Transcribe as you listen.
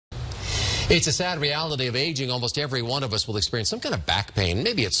It's a sad reality of aging. Almost every one of us will experience some kind of back pain,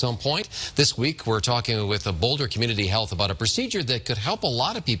 maybe at some point. This week, we're talking with Boulder Community Health about a procedure that could help a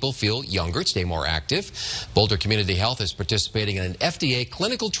lot of people feel younger, stay more active. Boulder Community Health is participating in an FDA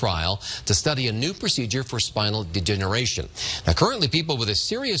clinical trial to study a new procedure for spinal degeneration. Now, currently, people with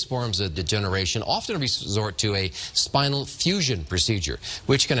serious forms of degeneration often resort to a spinal fusion procedure,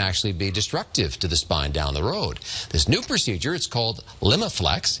 which can actually be destructive to the spine down the road. This new procedure, it's called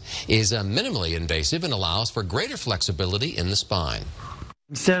LimaFlex, is minimally invasive and allows for greater flexibility in the spine.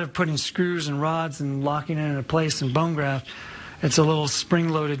 Instead of putting screws and rods and locking it into place in bone graft, it's a little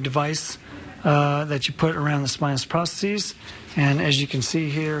spring-loaded device that you put around the spinous processes. And as you can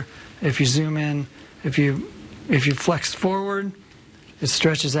see here, if you zoom in, if you flex forward, it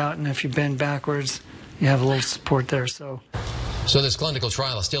stretches out, and if you bend backwards, you have a little support there. So this clinical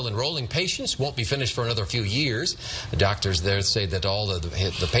trial is still enrolling patients, won't be finished for another few years. The doctors there say that all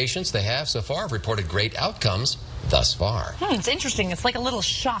the patients they have so far have reported great outcomes thus far. It's interesting. It's like a little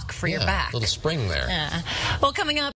shock for your back. A little spring there. Yeah. Well, coming up.